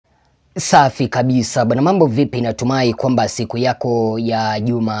Safi kabisa bwana, mambo vipi? Natumai kwamba siku yako ya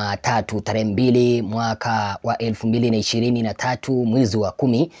Jumatatu tarehe 2 mwaka wa 2023 mwezi wa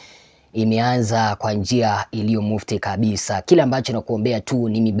 10 imeanza kwa njia iliyo mufti kabisa. Kila ambacho nakuombea tu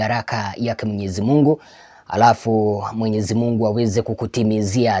ni mibaraka yake Mwenyezi Mungu, alafu Mwenyezi Mungu aweze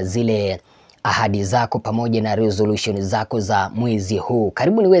kukutimizia zile ahadi zako pamoja na resolution zako za mwezi huu.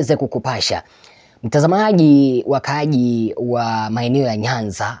 Karibu niweze kukupasha mtazamaji. Wakaaji wa maeneo ya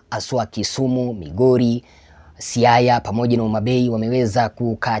Nyanza, aswa Kisumu, Migori, Siaya pamoja na Umabei wameweza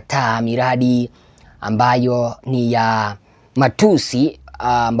kukataa miradi ambayo ni ya matusi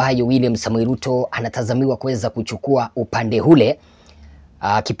ambayo William Samoei Ruto anatazamiwa kuweza kuchukua upande ule,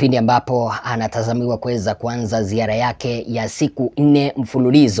 kipindi ambapo anatazamiwa kuweza kuanza ziara yake ya siku 4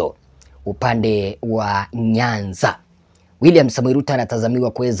 mfululizo upande wa Nyanza. William Samoei Ruto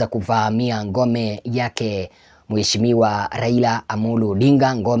anatazamiwa kuweza kuvamia ngome yake Mheshimiwa Raila Amolo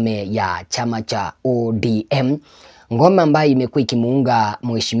Odinga, ngome ya chama cha ODM, ngome ambayo imekuwa ikimuunga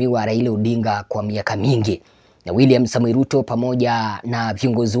Mheshimiwa Raila Odinga kwa miaka mingi. Na William Samoei Ruto pamoja na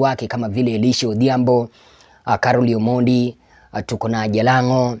viongozi wake kama vile Elisha Odhiambo, Carol Omondi, tuko na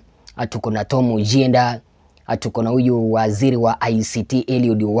Jalango, tuko na Tom Ojienda, tuko na huyu waziri wa ICT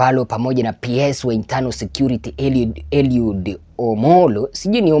Eliud Owalo pamoja na PS wa Internal Security Eliud Omolo,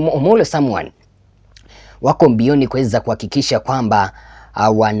 sijui ni Omolo someone, wako mbioni kuweza kuhakikisha kwamba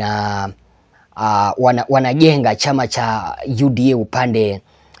wanajenga chama cha UDA upande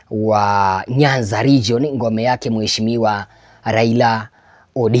wa Nyanza region, ngome yake Mheshimiwa Raila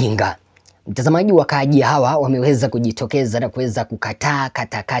Odinga. Mtazamaji, wakaaji hawa wameweza kujitokeza na kuweza kukataa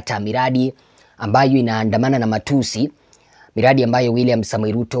katakata miradi ambayo inaandamana na matusi, miradi ambayo William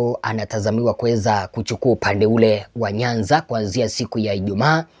Samoei Ruto anatazamiwa kuweza kuchukua upande ule wa Nyanza kuanzia siku ya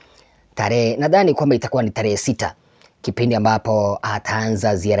Ijumaa tarehe, nadhani kwamba itakuwa ni tarehe 6, kipindi ambapo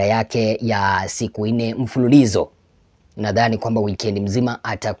ataanza ziara yake ya siku 4 mfululizo. Nadhani kwamba weekend mzima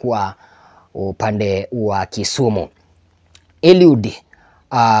atakuwa upande wa Kisumu. Eliud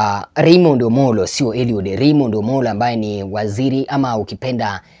Raymond Omolo, sio Eliud, Raymond Omolo ambaye ni waziri ama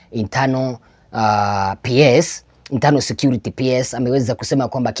ukipenda internal PS, Internal Security PS, ameweza kusema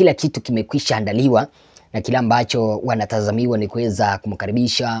kwamba kila kitu kimekwisha andaliwa na kila ambacho wanatazamiwa ni kuweza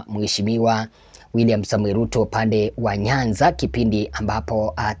kumkaribisha Mheshimiwa William Samoei Ruto pande wa Nyanza, kipindi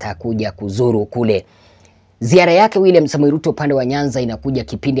ambapo atakuja kuzuru kule. Ziara yake William Samoei Ruto pande wa Nyanza inakuja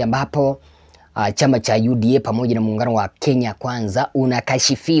kipindi ambapo chama cha UDA pamoja na muungano wa Kenya Kwanza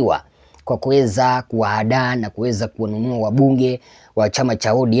unakashifiwa kwa kuweza kuwahadaa na kuweza kuwanunua wabunge wa chama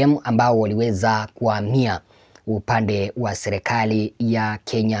cha ODM ambao waliweza kuhamia upande wa serikali ya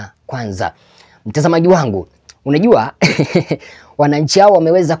Kenya Kwanza. Mtazamaji wangu, unajua wananchi hao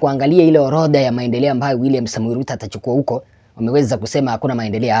wameweza kuangalia ile orodha ya maendeleo ambayo William Samoei Ruto atachukua huko, wameweza kusema hakuna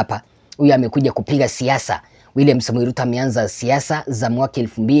maendeleo hapa. Huyu amekuja kupiga siasa. William Samoei Ruto ameanza siasa za mwaka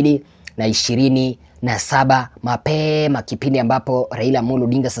 2027 mapema, kipindi ambapo Raila Amolo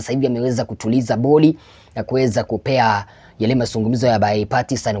Odinga sasa hivi ameweza kutuliza boli na kuweza kupea yale mazungumzo ya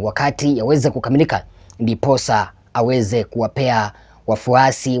bipartisan wakati yaweze kukamilika, ndiposa aweze kuwapea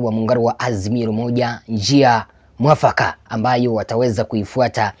wafuasi wa muungano wa Azimio moja njia mwafaka ambayo wataweza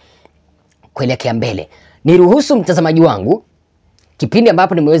kuifuata kuelekea mbele. Niruhusu mtazamaji wangu, kipindi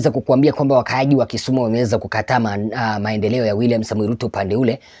ambapo nimeweza kukuambia kwamba wakaaji wa Kisumu wameweza kukataa maendeleo ya William Samoei Ruto upande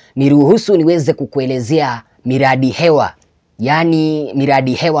ule, niruhusu niweze kukuelezea miradi hewa. Yani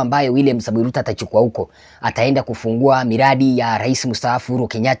miradi hewa ambayo William Samoei Ruto atachukua huko. Ataenda kufungua miradi ya Rais mstaafu Uhuru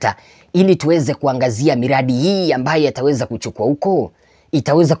Kenyatta, ili tuweze kuangazia miradi hii ambayo ataweza kuchukua huko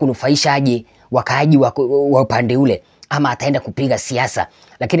itaweza kunufaisha aje wakaaji wa upande ule, ama ataenda kupiga siasa.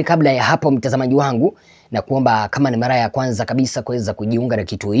 Lakini kabla ya hapo mtazamaji wangu, na kuomba kama ni mara ya kwanza kabisa kuweza kujiunga na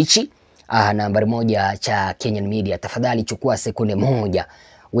kituo hichi nambari 1 cha Kenyan Media, tafadhali chukua sekunde moja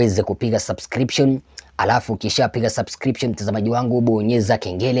uweze kupiga subscription, alafu kisha piga subscription mtazamaji wangu, bonyeza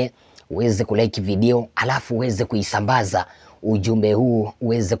kengele, uweze kulike video, alafu uweze kuisambaza ujumbe huu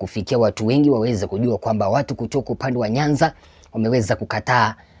uweze kufikia watu wengi, waweze kujua kwamba watu kutoka upande wa Nyanza wameweza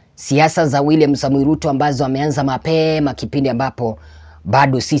kukataa siasa za William Samoei Ruto ambazo ameanza mapema, kipindi ambapo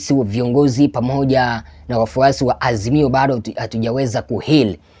bado sisi viongozi pamoja na wafuasi wa Azimio bado hatujaweza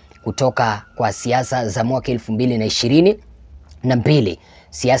kuheal kutoka kwa siasa za mwaka 2022,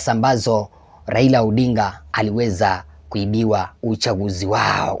 siasa ambazo Raila Odinga aliweza kuibiwa uchaguzi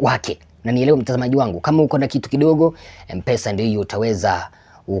wake. Na nielewe mtazamaji wangu, kama uko na kitu kidogo, M-Pesa ndio hiyo, utaweza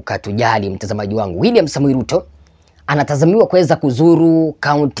ukatujali mtazamaji wangu. William Samoei Ruto anatazamiwa kuweza kuzuru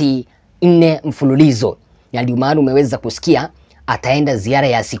kaunti 4 mfululizo. Na ndio maana umeweza kusikia ataenda ziara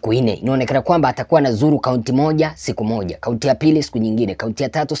ya siku 4. Inaonekana kwamba atakuwa anazuru kaunti moja siku moja, kaunti ya pili siku nyingine, kaunti ya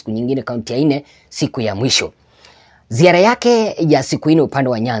tatu siku nyingine, kaunti ya 4 siku ya mwisho. Ziara yake ya siku 4 upande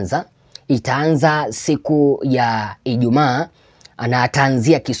wa Nyanza itaanza siku ya Ijumaa na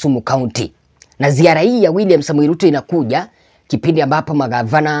ataanzia Kisumu County. Na ziara hii ya William Samoei Ruto inakuja kipindi ambapo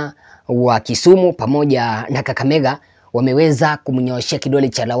magavana wa Kisumu pamoja na Kakamega wameweza kumnyoshia kidole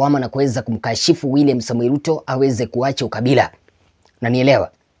cha lawama na kuweza kumkashifu William Samoei Ruto aweze kuacha ukabila. Na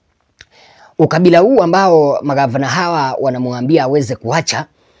nielewa, ukabila huu ambao magavana hawa wanamwambia aweze kuacha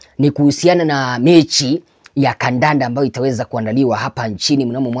ni kuhusiana na mechi ya kandanda ambayo itaweza kuandaliwa hapa nchini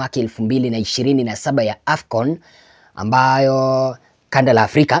mnamo mwaka 2027 ya AFCON, ambayo kanda la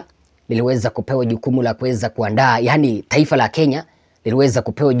Afrika liliweza kupewa jukumu la kuweza kuandaa, yani taifa la Kenya liliweza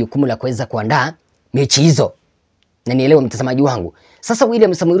kupewa jukumu la kuweza kuandaa mechi hizo. Na nielewa mtazamaji wangu. Sasa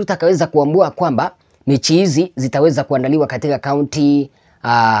William Samoei Ruto akaweza kuambua kwamba mechi hizi zitaweza kuandaliwa katika kaunti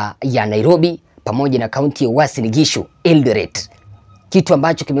ya Nairobi pamoja na kaunti ya Uasin Gishu, Eldoret. Kitu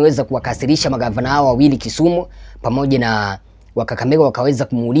ambacho kimeweza kuwakasirisha magavana hao wawili Kisumu pamoja na Kakamega. Wakaweza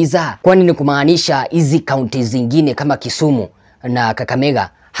kumuuliza kwani ni kumaanisha hizi kaunti zingine kama Kisumu na Kakamega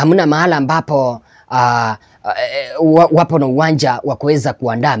hamna mahala ambapo wapo na uwanja wa kuweza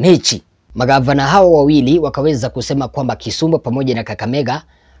kuandaa mechi. Magavana hao wawili wakaweza kusema kwamba Kisumu pamoja na Kakamega,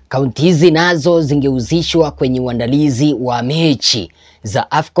 kaunti hizi nazo zingehusishwa kwenye uandalizi wa mechi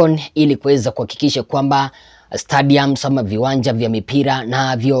za AFCON ili kuweza kuhakikisha kwamba stadiums ama viwanja vya mipira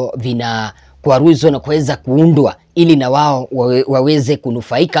navyo vina kuaruzwa na kuweza kuundwa ili na wao waweze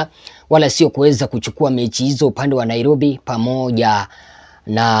kunufaika, wala sio kuweza kuchukua mechi hizo upande wa Nairobi pamoja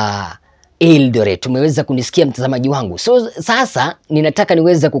na Eldoret. Tumeweza kunisikia mtazamaji wangu. So sasa ninataka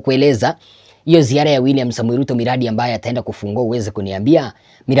niweze kukueleza hiyo ziara ya William Samoei Ruto, miradi ambayo ataenda kufungua. Uweze kuniambia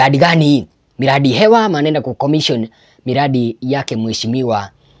miradi gani hii? Miradi hewa ama anaenda kucommission miradi yake Mheshimiwa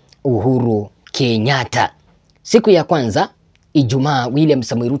Uhuru Kenyatta. Siku ya kwanza Ijumaa, William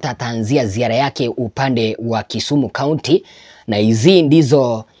Samoei Ruto ataanzia ziara yake upande wa Kisumu County, na hizi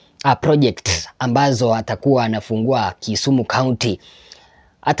ndizo projects ambazo atakuwa anafungua Kisumu County.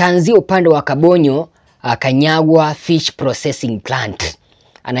 Ataanzia upande wa Kabonyo, Kanyagwa Fish Processing Plant.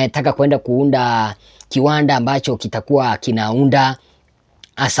 Anayetaka kwenda kuunda kiwanda ambacho kitakuwa kinaunda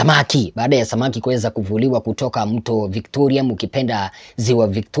samaki baada ya samaki kuweza kuvuliwa kutoka mto Victoria, mkipenda ziwa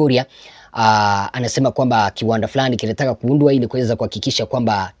Victoria. Anasema kwamba kiwanda fulani kinataka kuundwa ili kuweza kuhakikisha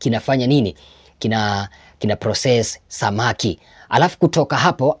kwamba kinafanya nini? Kina process samaki. Alafu kutoka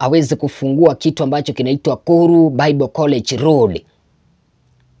hapo aweze kufungua kitu ambacho kinaitwa Koru Bible College Road.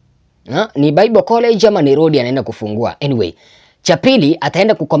 Ni Bible College ama ni road anaenda kufungua? Anyway, cha pili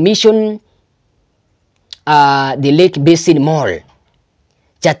ataenda kucommission the Lake Basin Mall.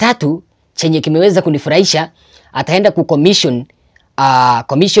 Cha tatu chenye kimeweza kunifurahisha, ataenda kucommission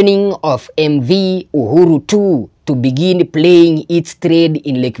commissioning of MV Uhuru 2 to begin playing its trade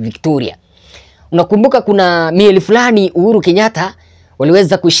in Lake Victoria. Unakumbuka kuna mieli fulani Uhuru Kenyatta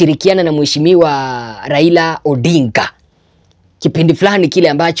waliweza kushirikiana na Mheshimiwa Raila Odinga kipindi fulani kile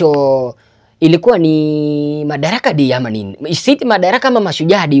ambacho ilikuwa ni Madaraka Day ama nini? Isiti Madaraka ama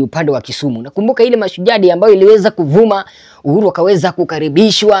Mashujaa Day upande wa Kisumu. Nakumbuka ile Mashujaa Day ambayo iliweza kuvuma, Uhuru akaweza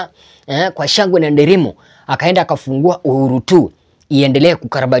kukaribishwa kwa shangwe na nderemo, akaenda akafungua Uhuru 2 iendelee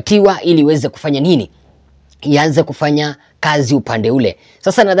kukarabatiwa ili iweze kufanya nini? Ianze kufanya kazi upande ule.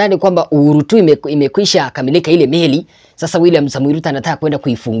 Sasa nadhani kwamba Uhuru 2 imekwisha kamilika ile meli. Sasa William Samoei Ruto anataka kwenda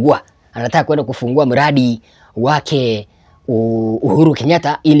kuifungua. Anataka kwenda kufungua mradi wake Uhuru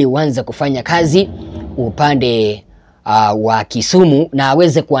Kenyatta ili uanze kufanya kazi upande wa Kisumu, na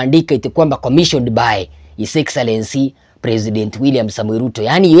aweze kuandika eti kwamba commissioned by His Excellency President William Samoei Ruto.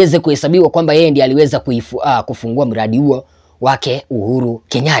 Yani iweze kuhesabiwa kwamba yeye ndiye aliweza kufungua mradi huo wake Uhuru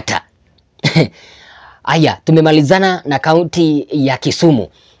Kenyatta. Aya, tumemalizana na kaunti ya Kisumu.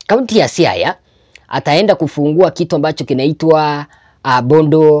 Kaunti ya Siaya ataenda kufungua kitu ambacho kinaitwa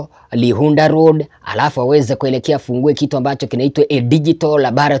Bondo Lihunda Road, alafu aweze kuelekea fungue kitu ambacho kinaitwa a digital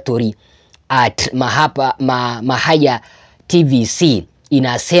laboratory at Mahaya TVC in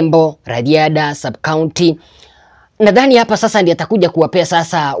Asembo Radiada sub county. Nadhani hapa sasa ndiye atakuja kuwapea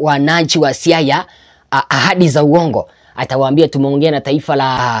sasa wananchi wa Siaya ahadi za uongo. Atawaambia tumeongea na taifa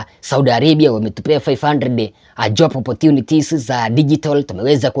la Saudi Arabia, wametupea 500 job opportunities za digital.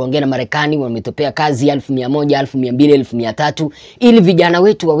 Tumeweza kuongea na Marekani, wametupea kazi 1100, 1200, 1300 ili vijana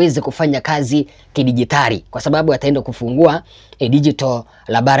wetu waweze kufanya kazi kidijitali, kwa sababu ataenda kufungua a digital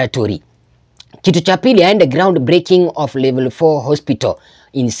laboratory. Kitu cha pili, aende ground breaking of level 4 hospital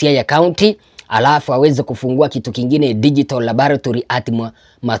in Siaya County, alafu aweze kufungua kitu kingine digital laboratory at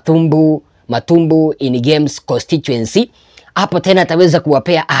Matumbu in Games constituency, hapo tena ataweza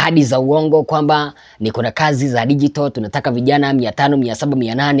kuwapea ahadi za uongo kwamba niko na kazi za digital, tunataka vijana 500,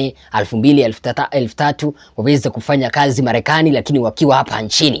 700, 800, 2000, 3000 waweze kufanya kazi Marekani lakini wakiwa hapa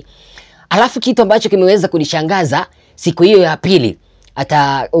nchini. Alafu kitu ambacho kimeweza kunishangaza siku hiyo ya pili,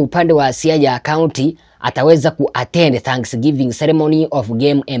 hata upande wa Siaya County ataweza kuattend Thanksgiving ceremony of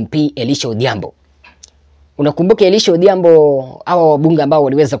Game MP Elisha Odhiambo. Unakumbuka Elisha Odhiambo, hawa wabunge ambao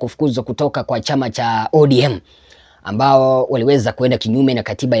waliweza kufukuzwa kutoka kwa chama cha ODM, ambao waliweza kuenda kinyume na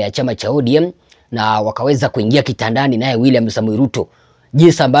katiba ya chama cha ODM na wakaweza kuingia kitandani naye William Samoei Ruto.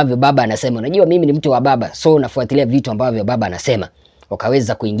 Jinsi ambavyo baba anasema, unajua mimi ni mtu wa baba, so nafuatilia vitu ambavyo baba anasema.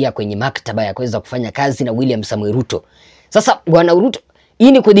 Wakaweza kuingia kwenye maktaba ya kuweza kufanya kazi na William Samoei Ruto. Sasa bwana Ruto,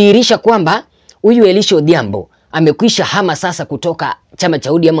 hii ni kudhihirisha kwamba huyu Elisha Odhiambo amekwisha hama sasa kutoka chama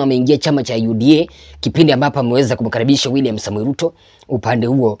cha ODM, ameingia chama cha UDA, kipindi ambapo ameweza kumkaribisha William Samoei Ruto upande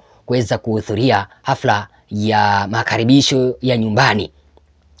huo kuweza kuhudhuria hafla ya makaribisho ya nyumbani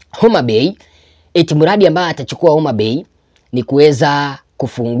Homa Bay. Eti mradi ambao atachukua Homa Bay ni kuweza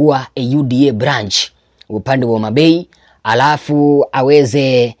kufungua a UDA branch upande wa Homa Bay, alafu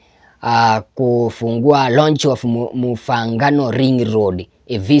aweze kufungua launch of Mufangano Ring Road,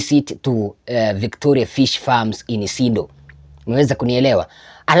 a visit to Victoria Fish Farms in Sido. Umeweza kunielewa?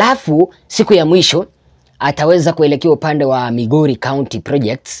 Alafu siku ya mwisho ataweza kuelekea upande wa Migori County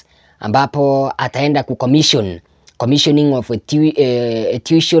Projects, ambapo ataenda commissioning of a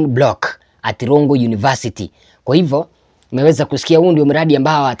tuition block at Rongo University. Kwa hivyo umeweza kusikia, huu ndio mradi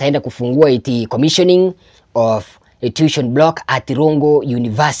ambao ataenda kufungua, iti commissioning of a tuition block at Rongo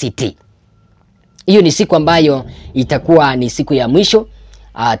University. Hiyo ni siku ambayo itakuwa ni siku ya mwisho.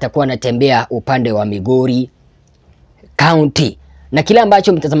 Atakuwa anatembea upande wa Migori County. Na kile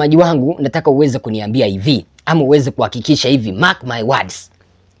ambacho mtazamaji wangu nataka uweze kuniambia hivi, ama uweze kuhakikisha hivi, mark my words.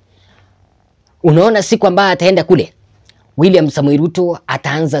 Unaona siku ambayo ataenda kule, William Samoei Ruto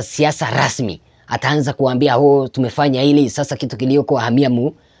ataanza siasa rasmi. Ataanza kuambia tumefanya hili, sasa kitu kilioko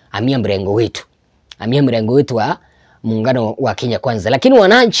hamia mrengo wetu. Hamia mrengo wetu wa muungano wa Kenya Kwanza. Lakini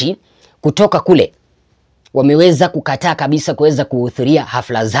wananchi kutoka kule wameweza kukataa kabisa kuweza kuhudhuria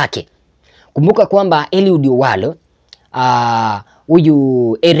hafla zake. Kumbuka kwamba Eliud Owalo,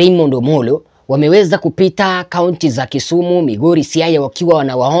 huyu Raymond Omolo wameweza kupita kaunti za Kisumu, Migori, Siaya wakiwa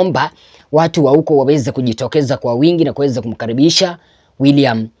wanawaomba watu wa huko waweze kujitokeza kwa wingi na kuweza kumkaribisha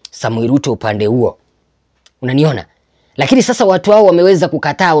William Samoei Ruto upande huo. Unaniona? Lakini sasa watu hao wameweza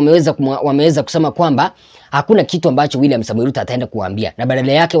kukataa, wameweza kusema kwamba hakuna kitu ambacho William Samoei Ruto ataenda kuambia, na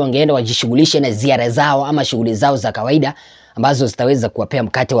badala yake wangeenda wajishughulishe na ziara zao ama shughuli zao za kawaida ambazo zitaweza kuwapea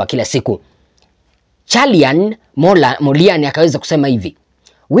mkate wa kila siku. Chalian Molian akaweza kusema hivi,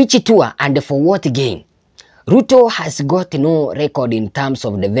 which tour and for what gain? Ruto has got no record in terms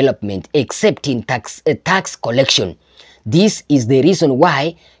of development except in tax collection. This is the reason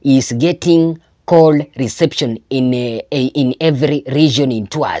why he is getting cold reception in every region in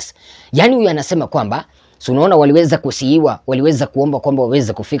tours. Yani huyu anasema kwamba unaona waliweza kusiiwa, waliweza kuomba kwamba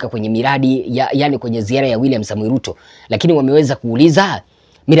waweze kufika kwenye miradi yani kwenye ziara ya William Samoei Ruto, lakini wameweza kuuliza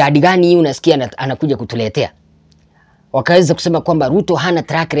miradi gani hii unasikia anakuja kutuletea? Wakaweza kusema kwamba Ruto hana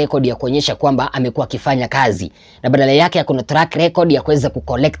track record ya kuonyesha kwamba amekuwa akifanya kazi, na badala yake akona track record ya kuweza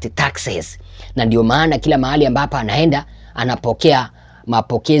kucollect taxes, na ndio maana kila mahali ambapo anaenda anapokea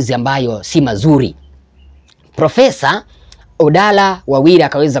mapokezi ambayo si mazuri. Profesa Odala Wawira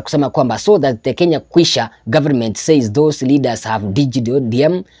akaweza kusema kwamba so that the Kenya Kwisha government says those leaders have digital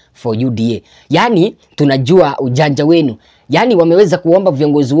DM for UDA. Yani tunajua ujanja wenu. Yani wameweza kuomba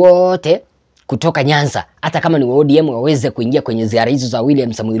viongozi wote kutoka Nyanza, hata kama ni wa ODM, waweze kuingia kwenye ziara hizo za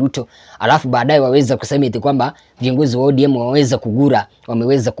William Samoei Ruto, alafu baadaye waweza kusema eti kwamba viongozi wa ODM waweza kugura,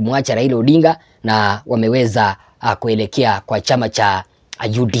 wameweza kumwacha Raila Odinga na wameweza kuelekea kwa chama cha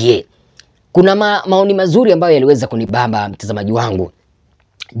UDA. Kuna maoni mazuri ambayo yaliweza kunibamba mtazamaji wangu.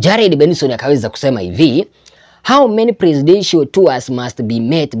 Jared Benson akaweza kusema hivi, how many presidential tours must be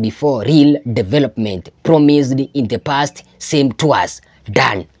met before real development promised in the past same tours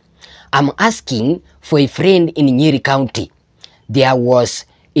done? I'm asking for a friend in Nyeri County. There was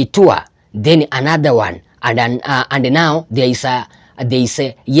a tour, then another one, and now there is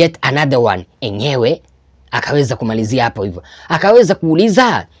yet another one. Enyewe akaweza kumalizia hapo hivyo. Akaweza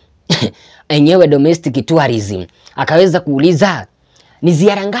kuuliza enyewe domestic tourism. Akaweza kuuliza ni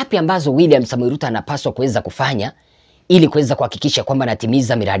ziara ngapi ambazo William Samoei Ruto anapaswa kuweza kufanya ili kuweza kuhakikisha kwamba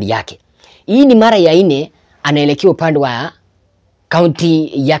anatimiza miradi yake. Hii ni mara ya 4 anaelekea upande wa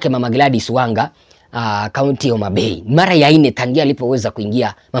kaunti yake Mama Gladys Wanga, kaunti ya Homa Bay. Mara ya 4 tangia alipoweza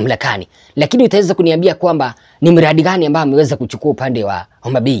kuingia mamlakani. Lakini utaweza kuniambia kwamba ni miradi gani ambayo ameweza kuchukua upande wa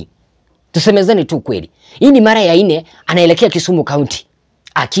Homa Bay? Tusemezane tu kweli. Hii ni mara ya 4 anaelekea Kisumu County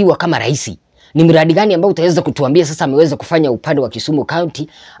akiwa kama rais. Ni mradi gani ambao utaweza kutuambia sasa ameweza kufanya upande wa Kisumu County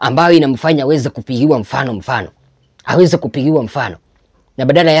ambayo inamfanya aweze kupigiwa mfano? Aweze kupigiwa mfano. Na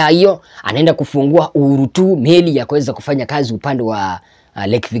badala ya hiyo anaenda kufungua Uhuru meli ya kuweza kufanya kazi upande wa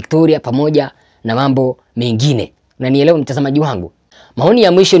Lake Victoria pamoja na mambo mengine. Unanielewa mtazamaji wangu? Maoni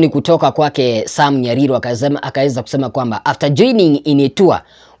ya mwisho ni kutoka kwake Sam Nyariro, akaweza kusema kwamba after joining in a tour,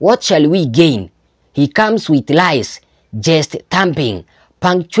 what shall we gain? He comes with lies, just thumping,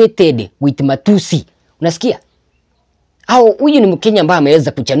 punctuated with matusi. Unasikia? Au huyu ni Mkenya ambaye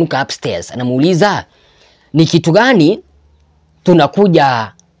ameweza kuchanuka upstairs. Anamuuliza ni kitu gani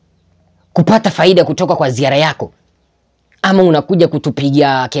tunakuja kupata faida kutoka kwa ziara yako? Ama unakuja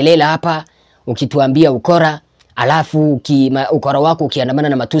kutupigia kelele hapa ukituambia ukora, alafu ukora wako ukiandamana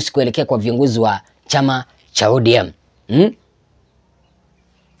na matusi kuelekea kwa viongozi wa chama cha ODM.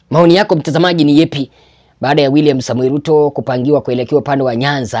 Maoni yako mtazamaji ni yepi baada ya William Samoei Ruto kupangiwa kuelekea upande wa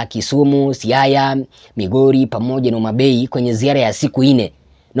Nyanza, Kisumu, Siaya, Migori pamoja na Mabei kwenye ziara ya siku 4?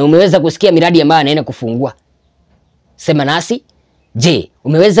 Na umeweza kusikia miradi ambayo anaenda kufungua. Sema nasi. Je,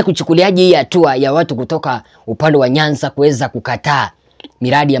 umeweza kuchukuliaje hii hatua ya watu kutoka upande wa Nyanza kuweza kukataa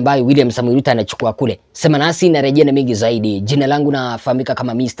miradi ambayo William Samoei Ruto anachukua kule? Sema nasi na rejea na mengi zaidi. Jina langu nafahamika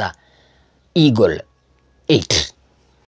kama Mr. Eagle 8.